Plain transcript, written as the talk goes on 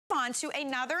on to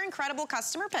another incredible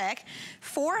customer pick.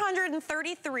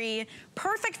 433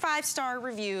 perfect 5-star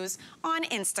reviews on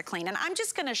InstaClean. And I'm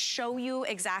just gonna show you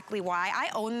exactly why. I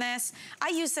own this. I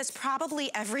use this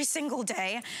probably every single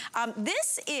day.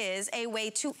 This is a way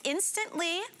to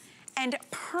instantly and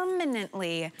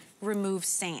permanently remove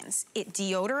stains. It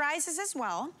deodorizes as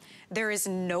well. There is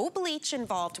no bleach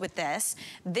involved with this.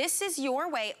 This is your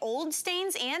way, old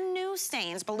stains and new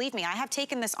stains. Believe me, I have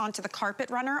taken this onto the carpet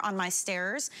runner on my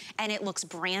stairs and it looks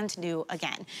brand new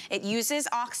again. It uses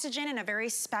oxygen in a very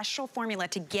special formula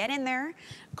to get in there,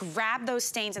 grab those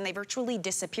stains, and they virtually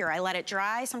disappear. I let it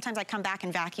dry. Sometimes I come back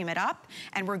and vacuum it up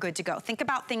and we're good to go. Think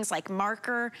about things like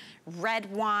marker,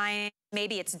 red wine,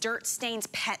 maybe it's dirt stains,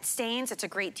 pet stains. It's a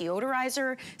great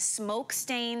deodorizer. Smoke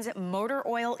stains, motor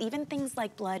oil, even things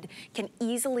like blood can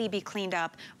easily be cleaned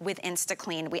up with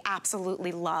InstaClean. We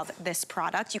absolutely love this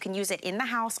product. You can use it in the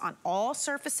house on all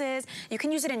surfaces. You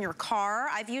can use it in your car.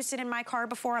 I've used it in my car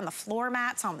before on the floor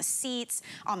mats, on the seats,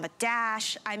 on the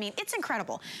dash. I mean, it's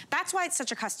incredible. That's why it's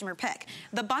such a customer pick.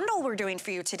 The bundle we're doing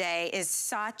for you today is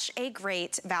such a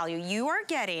great value. You are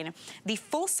getting the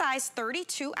full-size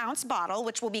 32-ounce bottle,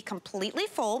 which will be completely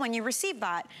full when you receive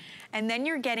that. And then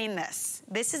you're getting this.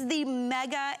 This is the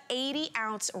mega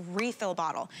 80-ounce refill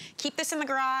bottle. Keep this in the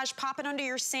garage, pop it under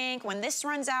your sink. When this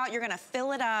runs out, you're gonna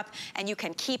fill it up and you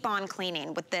can keep on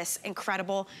cleaning with this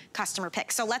incredible customer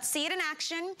pick. So let's see it in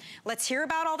action. Let's hear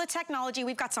about all the technology.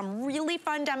 We've got some really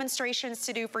fun demonstrations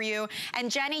to do for you.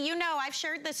 And Jenny, you know, I've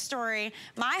shared this story.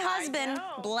 My husband,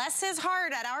 bless his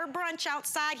heart, at our brunch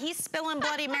outside, he's spilling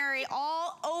Bloody Mary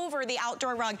all over the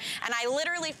outdoor rug. And I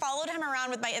literally followed him around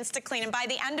with my InstaClean, and by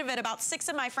the end of it, about 6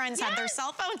 of my friends had their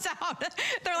cell phones out.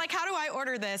 They're like, how do I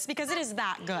order this? Because it is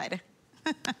that good.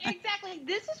 Exactly.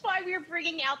 This is why we're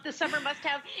bringing out the summer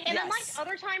must-have. And unlike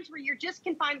other times where you just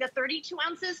can find the 32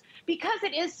 ounces, because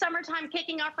it is summertime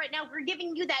kicking off right now, we're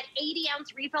giving you that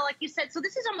 80-ounce refill, like you said. So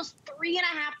this is almost 3.5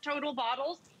 total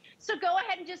bottles. So go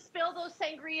ahead and just spill those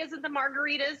sangrias and the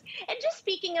margaritas. And just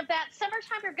speaking of that,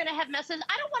 summertime you're gonna have messes.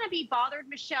 I don't wanna be bothered,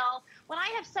 Michelle. When I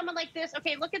have someone like this,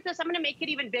 okay, look at this, I'm gonna make it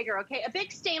even bigger, okay? A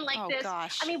big stain like this.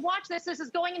 Gosh. I mean, watch this is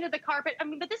going into the carpet. I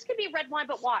mean, but this could be red wine,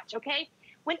 but watch, okay?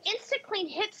 When InstaClean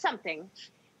hits something,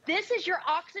 this is your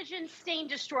oxygen stain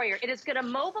destroyer. It is gonna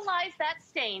mobilize that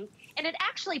stain, and it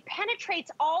actually penetrates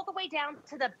all the way down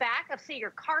to the back of, say, your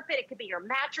carpet. It could be your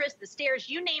mattress, the stairs,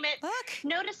 you name it. Look.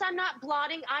 Notice I'm not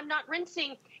blotting, I'm not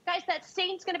rinsing. Guys, that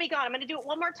stain's gonna be gone. I'm gonna do it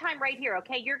one more time right here,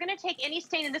 okay? You're gonna take any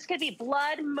stain, and this could be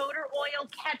blood, motor oil,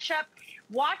 ketchup.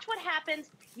 Watch what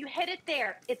happens. You hit it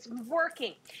there. It's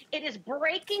working. It is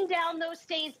breaking down those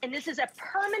stains, and this is a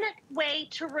permanent way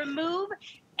to remove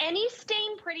any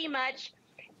stain pretty much,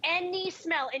 any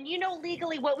smell. And you know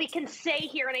legally what we can say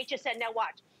here on HSN. Now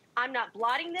watch. I'm not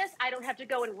blotting this. I don't have to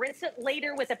go and rinse it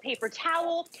later with a paper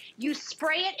towel. You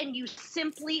spray it and you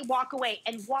simply walk away.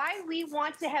 And why we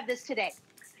want to have this today.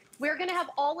 We're gonna have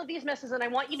all of these messes, and I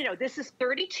want you to know this is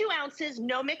 32 ounces,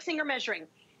 no mixing or measuring.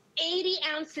 80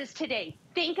 ounces today.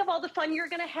 Think of all the fun you're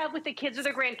gonna have with the kids or the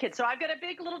grandkids. So I've got a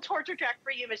big little torture track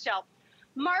for you, Michelle.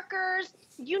 Markers,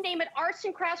 you name it, arts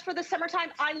and crafts for the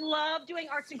summertime. I love doing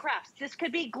arts and crafts. This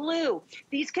could be glue.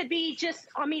 These could be just,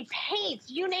 I mean,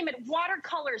 paints, you name it,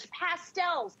 watercolors,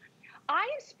 pastels. I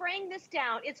am spraying this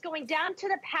down. It's going down to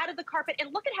the pad of the carpet,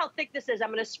 and look at how thick this is.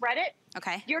 I'm gonna spread it.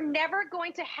 Okay. You're never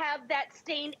going to have that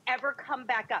stain ever come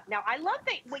back up. Now, I love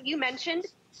that what you mentioned.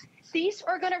 These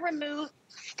are gonna remove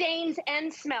stains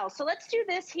and smells. So let's do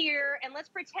this here, and let's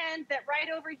pretend that right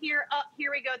over here,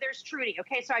 here we go, there's Trudy.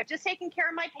 Okay, so I've just taken care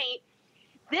of my paint.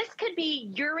 This could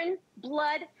be urine,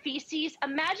 blood, feces.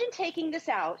 Imagine taking this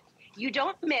out. You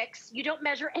don't mix, you don't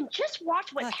measure, and just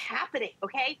watch what's happening,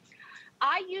 okay?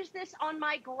 I use this on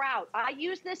my grout. I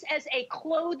use this as a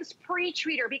clothes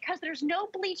pre-treater because there's no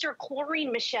bleach or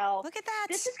chlorine, Michelle. Look at that.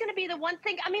 This is going to be the one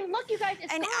thing. I mean, look, you guys,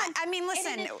 it's and gone. I mean,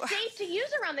 listen. And it is safe to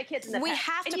use around the kids and the pets. We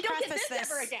have to preface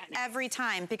this ever again. every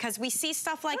time because we see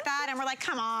stuff like that and we're like,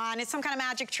 come on, it's some kind of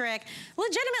magic trick.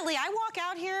 Legitimately, I walk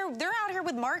out here, they're out here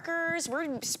with markers,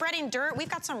 we're spreading dirt, we've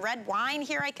got some red wine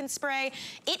here I can spray.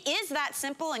 It is that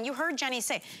simple, and you heard Jenny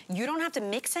say, you don't have to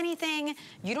mix anything,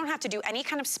 you don't have to do any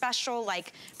kind of special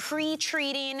like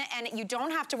pre-treating, and you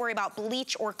don't have to worry about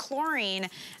bleach or chlorine,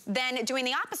 then doing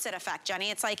the opposite effect, Jenny.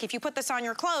 It's like if you put this on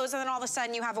your clothes and then all of a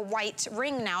sudden you have a white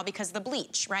ring now because of the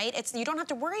bleach, right? You don't have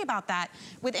to worry about that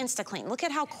with InstaClean. Look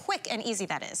at how quick and easy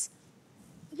that is.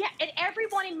 Yeah, and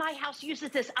everyone in my house uses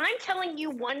this. I'm telling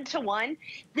you one-to-one.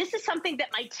 This is something that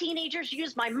my teenagers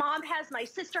use, my mom has, my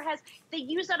sister has. They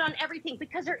use it on everything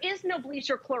because there is no bleach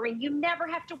or chlorine. You never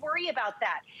have to worry about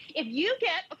that. If you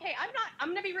get, okay, I'm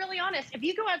gonna be really honest. If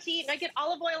you go out to eat and I get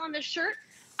olive oil on this shirt,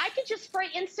 I could just spray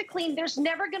InstaClean. There's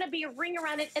never going to be a ring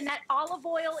around it, and that olive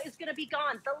oil is going to be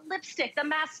gone. The lipstick, the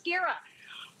mascara,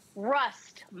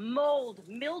 rust, mold,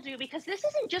 mildew, because this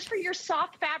isn't just for your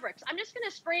soft fabrics. I'm just going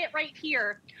to spray it right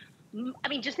here. I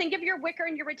mean, just think of your wicker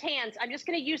and your rattans. I'm just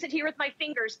going to use it here with my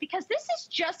fingers because this is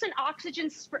just an oxygen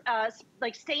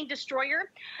like stain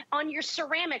destroyer on your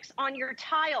ceramics, on your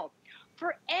tile.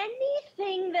 For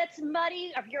anything that's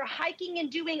muddy, if you're hiking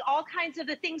and doing all kinds of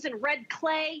the things in red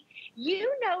clay,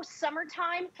 you know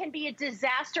summertime can be a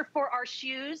disaster for our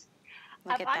shoes.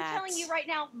 I'm telling you right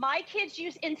now, my kids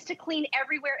use InstaClean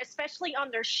everywhere, especially on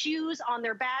their shoes, on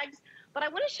their bags. But I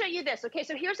want to show you this. Okay,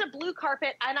 so here's a blue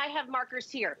carpet, and I have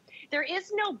markers here. There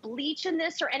is no bleach in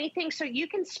this or anything, so you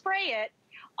can spray it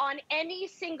on any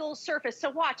single surface. So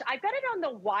watch, I bet it on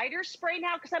the wider spray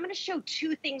now because I'm going to show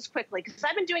two things quickly because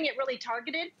I've been doing it really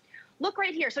targeted. Look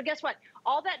right here. So guess what?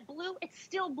 All that blue, it's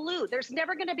still blue. There's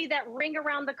never going to be that ring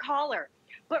around the collar.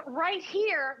 But right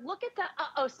here, look at the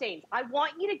uh-oh stains. I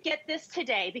want you to get this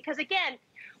today because, again,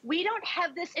 we don't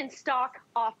have this in stock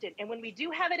often. And when we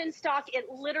do have it in stock, it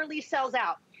literally sells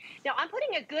out. Now, I'm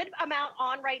putting a good amount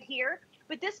on right here,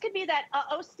 but this could be that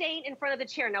uh-oh stain in front of the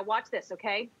chair. Now, watch this,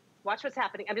 okay? Watch what's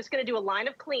happening. I'm just going to do a line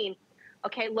of clean.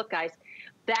 Okay, look, guys.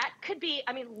 That could be,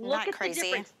 I mean, look at the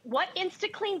difference. What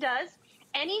InstaClean does,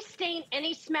 any stain,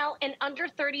 any smell in under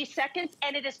 30 seconds,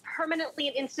 and it is permanently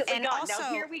and instantly gone. Also,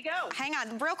 now, here we go. Hang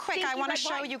on, real quick, I want to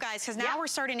show you guys, because now we're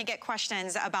starting to get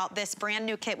questions about this brand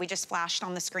new kit we just flashed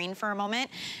on the screen for a moment.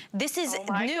 This is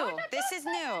new. This is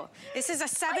new. This is a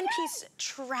 7-piece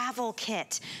travel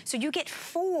kit. So you get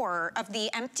 4 of the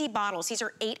empty bottles. These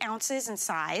are 8 ounces in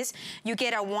size. You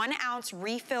get a 1-ounce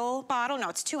refill bottle. No,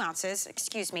 it's 2 ounces,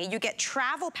 excuse me. You get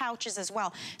travel pouches as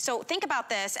well. So think about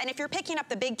this, and if you're picking up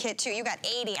the big kit too, you got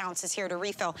 80 ounces here to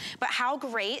refill. But how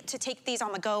great to take these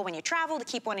on the go when you travel, to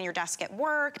keep one in your desk at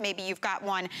work. Maybe you've got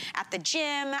one at the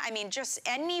gym. I mean, just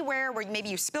anywhere where maybe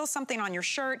you spill something on your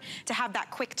shirt, to have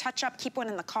that quick touch up, keep one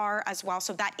in the car as well.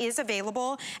 So that is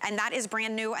available, and that is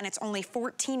brand new, and it's only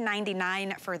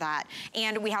 $14.99 for that.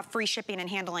 And we have free shipping and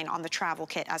handling on the travel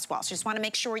kit as well. So just want to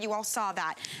make sure you all saw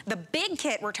that. The big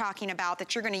kit we're talking about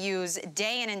that you're going to use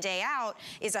day in and day out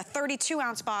is a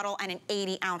 32-ounce bottle and an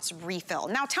 80-ounce refill.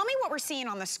 Now tell me what we're seeing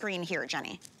on the screen here,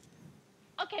 Jenny.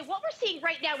 Okay, what we're seeing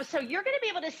right now is, so you're going to be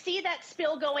able to see that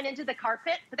spill going into the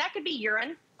carpet, but that could be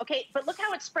urine, okay? But look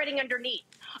how it's spreading underneath.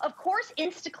 Of course,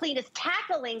 InstaClean is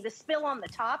tackling the spill on the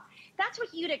top. That's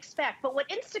what you'd expect. But what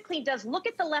InstaClean does, look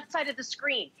at the left side of the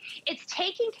screen. It's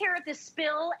taking care of the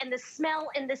spill and the smell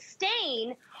and the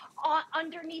stain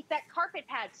underneath that carpet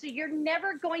pad. So you're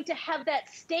never going to have that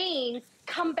stain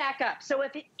come back up. So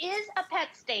if it is a pet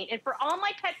stain, and for all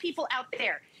my pet people out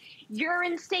there,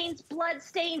 urine stains, blood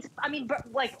stains. I mean,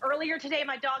 like earlier today,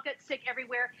 my dog got sick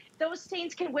everywhere. Those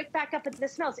stains can wick back up into the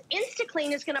smells.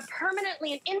 InstaClean is going to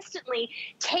permanently and instantly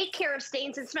take care of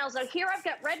stains and smells. Now, here I've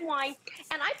got red wine,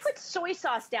 and I put soy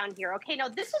sauce down here. Okay, now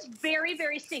this is very,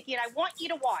 very stinky, and I want you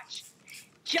to watch.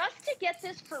 Just to get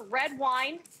this for red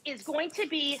wine is going to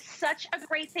be such a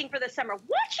great thing for the summer.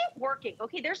 Watch it working.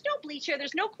 Okay, there's no bleach here.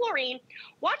 There's no chlorine.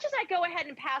 Watch as I go ahead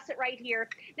and pass it right here.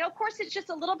 Now, of course, it's just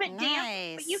a little bit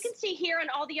damp, but you can see here and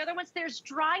all the other ones, there's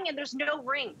drying and there's no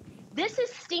ring. This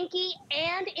is stinky,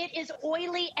 and it is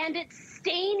oily, and it's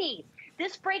stainy.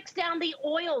 This breaks down the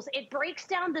oils. It breaks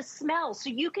down the smell, so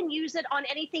you can use it on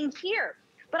anything here.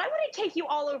 But I want to take you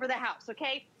all over the house,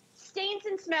 okay? Stains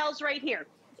and smells right here.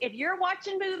 If you're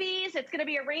watching movies, it's going to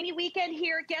be a rainy weekend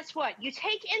here. Guess what? You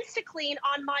take InstaClean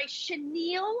on my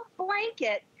chenille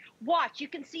blanket. Watch, you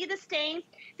can see the stains.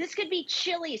 This could be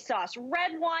chili sauce,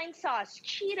 red wine sauce,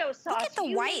 Cheeto sauce. Look at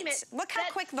the white. Look how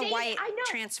quick the white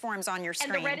transforms on your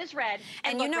screen. And the red is red.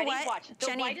 And you know what, watch. The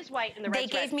Jenny, white is white and the red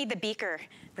is red. They gave me the beaker.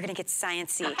 We're going to get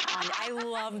sciencey. I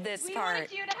love this part. We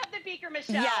wanted you to have the beaker,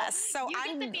 Michelle. Yes, so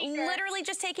I'm literally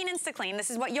just taking InstaClean.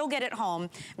 This is what you'll get at home.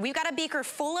 We've got a beaker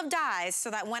full of dyes so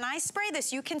that when I spray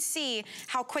this, you can see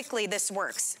how quickly this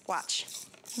works. Watch.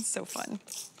 It's so fun.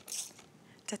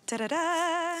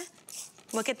 Da-da-da-da.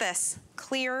 Look at this.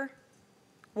 Clear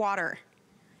water.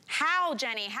 How,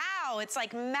 Jenny? How? It's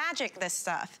like magic, this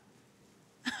stuff.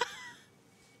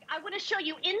 I want to show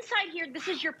you inside here, this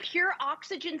is your pure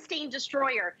oxygen stain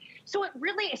destroyer. So it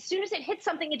really, as soon as it hits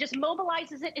something, it just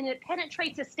mobilizes it and it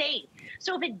penetrates a stain.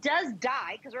 So if it does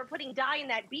dye, because we're putting dye in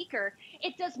that beaker,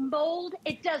 it does mold,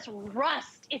 it does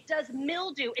rust, it does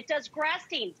mildew, it does grass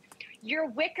stains. Your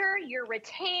wicker, your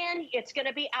rattan, it's going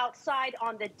to be outside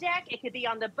on the deck. It could be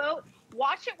on the boat.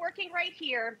 Watch it working right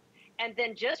here, and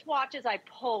then just watch as I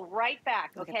pull right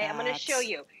back, okay? I'm going to show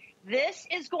you. This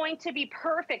is going to be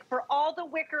perfect for all the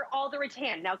wicker, all the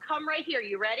rattan. Now come right here.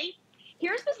 You ready?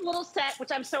 Here's this little set,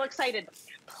 which I'm so excited.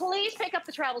 Please pick up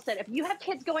the travel set. If you have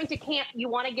kids going to camp, you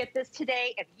want to get this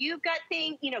today. If you've got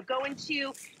things, you know, going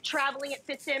to traveling, it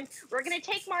fits in. We're going to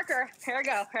take marker. Here we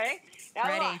go. Ready? Now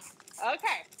ready.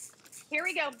 Okay. Here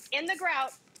we go. In the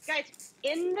grout. Guys,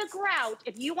 in the grout,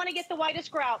 if you want to get the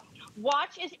whitest grout,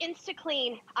 watch is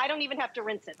InstaClean. I don't even have to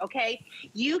rinse it, okay?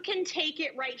 You can take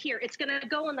it right here. It's going to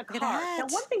go in the car. Now,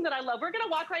 one thing that I love, we're going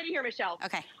to walk right in here, Michelle.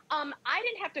 Okay. I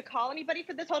didn't have to call anybody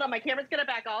for this. Hold on, my camera's going to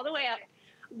back all the way up.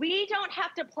 We don't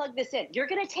have to plug this in. You're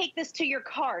going to take this to your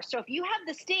car. So if you have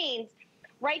the stains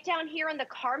right down here on the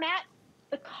car mat,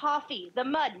 the coffee, the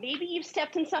mud, maybe you've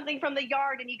stepped in something from the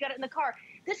yard and you got it in the car.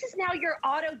 This is now your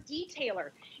auto detailer.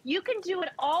 You can do it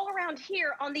all around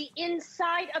here on the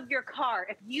inside of your car.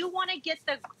 If you want to get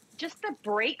just the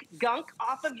brake gunk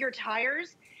off of your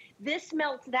tires, this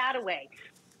melts that away.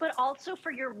 But also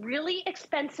for your really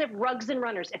expensive rugs and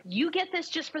runners. If you get this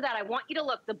just for that, I want you to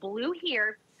look, the blue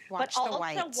here, watch but the also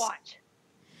white. Watch.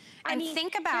 And I mean,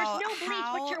 think about there's no bleach,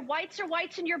 but your whites are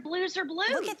whites and your blues are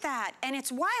blues. Look at that. And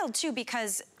it's wild, too,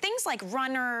 because things like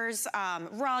runners,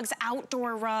 rugs,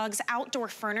 outdoor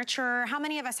furniture. How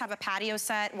many of us have a patio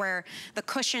set where the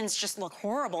cushions just look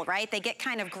horrible, right? They get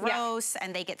kind of gross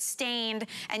and they get stained.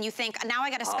 And you think, now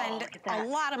I got to spend a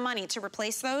lot of money to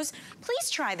replace those. Please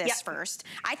try this first.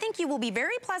 I think you will be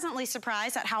very pleasantly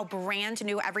surprised at how brand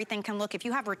new everything can look. If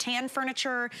you have rattan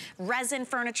furniture, resin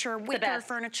furniture, wicker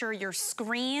furniture, your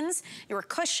screens, your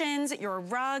cushions, your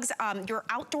rugs, your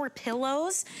outdoor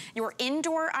pillows, your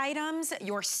indoor items,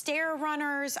 your stair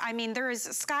runners. I mean,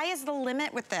 sky is the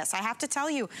limit with this. I have to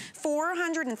tell you,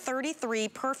 433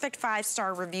 perfect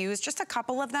 5-star reviews, just a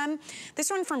couple of them. This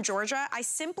one from Georgia, I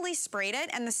simply sprayed it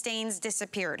and the stains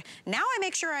disappeared. Now I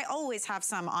make sure I always have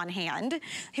some on hand.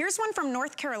 Here's one from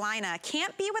North Carolina,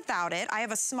 can't be without it. I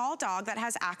have a small dog that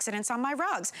has accidents on my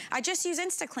rugs. I just use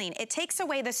InstaClean. It takes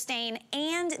away the stain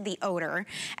and the odor.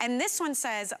 And this one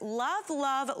says, love,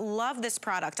 love, love this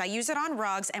product. I use it on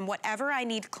rugs and whatever I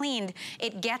need cleaned,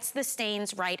 it gets the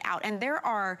stains right out. And there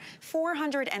are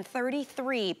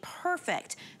 433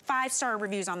 perfect 5-star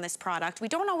reviews on this product. We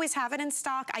don't always have it in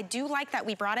stock. I do like that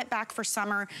we brought it back for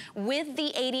summer with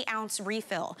the 80-ounce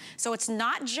refill. So it's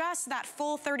not just that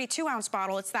full 32-ounce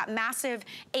bottle, it's that massive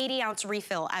 80-ounce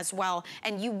refill as well.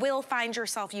 And you will find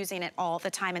yourself using it all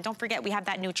the time. And don't forget, we have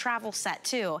that new travel set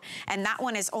too. And that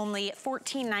one is only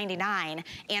 $14.99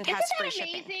 and has free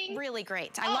shipping. Really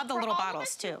great. I love the little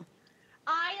bottles too.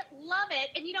 I love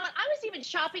it. And you know what? I was even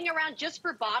shopping around just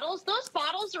for bottles. Those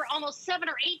bottles are almost $7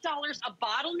 or $8 a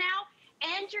bottle now.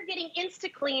 And you're getting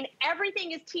InstaClean.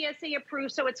 Everything is TSA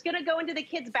approved, so it's going to go into the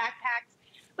kids' backpacks.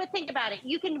 But think about it.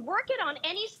 You can work it on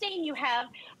any stain you have,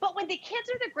 but when the kids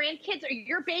or the grandkids, or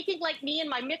you're baking like me and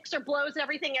my mixer blows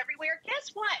everything everywhere,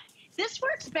 guess what? This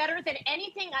works better than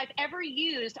anything I've ever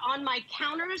used on my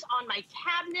counters, on my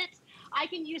cabinets. I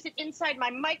can use it inside my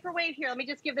microwave. Here, let me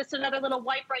just give this another little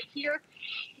wipe right here.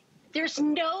 There's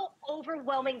no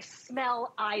overwhelming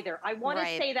smell either. I want to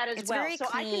say that as well. So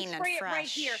I can spray it right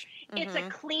here. It's a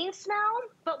clean smell,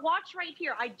 but watch right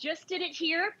here. I just did it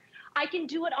here. I can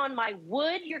do it on my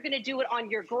wood. You're going to do it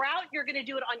on your grout. You're going to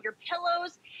do it on your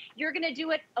pillows. You're going to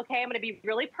do it, okay, I'm going to be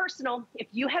really personal. If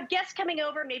you have guests coming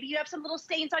over, maybe you have some little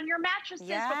stains on your mattresses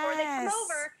before they come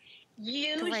over.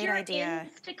 Use your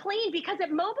InstaClean because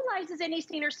it mobilizes any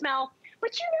stain or smell.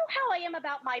 But you know how I am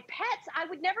about my pets. I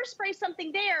would never spray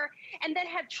something there and then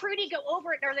have Trudy go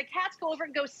over it or the cats go over it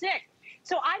and go sick.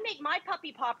 So I make my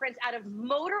puppy paw prints out of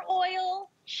motor oil,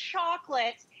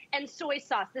 chocolate, and soy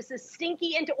sauce. This is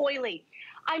stinky and oily.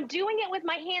 I'm doing it with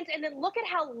my hands, and then look at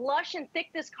how lush and thick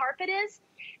this carpet is.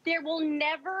 There will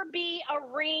never be a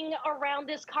ring around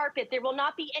this carpet. There will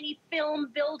not be any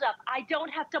film buildup. I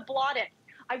don't have to blot it.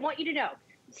 I want you to know,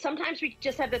 sometimes we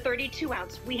just have the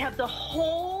 32-ounce. We have the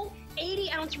whole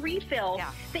 80-ounce refill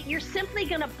that you're simply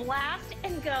going to blast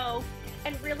and go.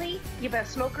 And really, you have a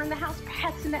smoker in the house,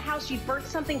 pets in the house, you burnt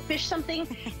something, fish something,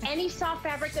 any soft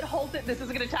fabric that holds it, this is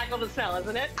going to tackle the smell,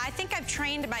 isn't it? I think I've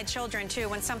trained my children, too.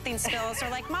 When something spills, they're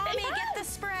like, Mommy, get the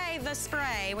spray, the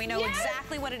spray. We know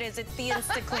exactly what it is. It's the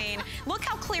InstaClean. Look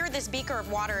how clear this beaker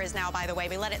of water is now, by the way.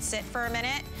 We let it sit for a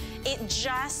minute. It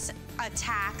just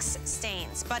attacks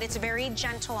stains, but it's very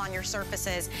gentle on your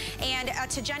surfaces. And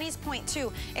to Jenny's point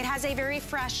too, it has a very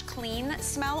fresh, clean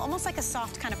smell, almost like a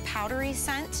soft kind of powdery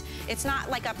scent. It's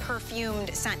not like a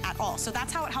perfumed scent at all. So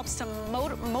that's how it helps to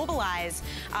mobilize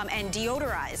and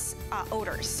deodorize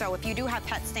odors. So if you do have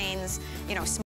pet stains, you know,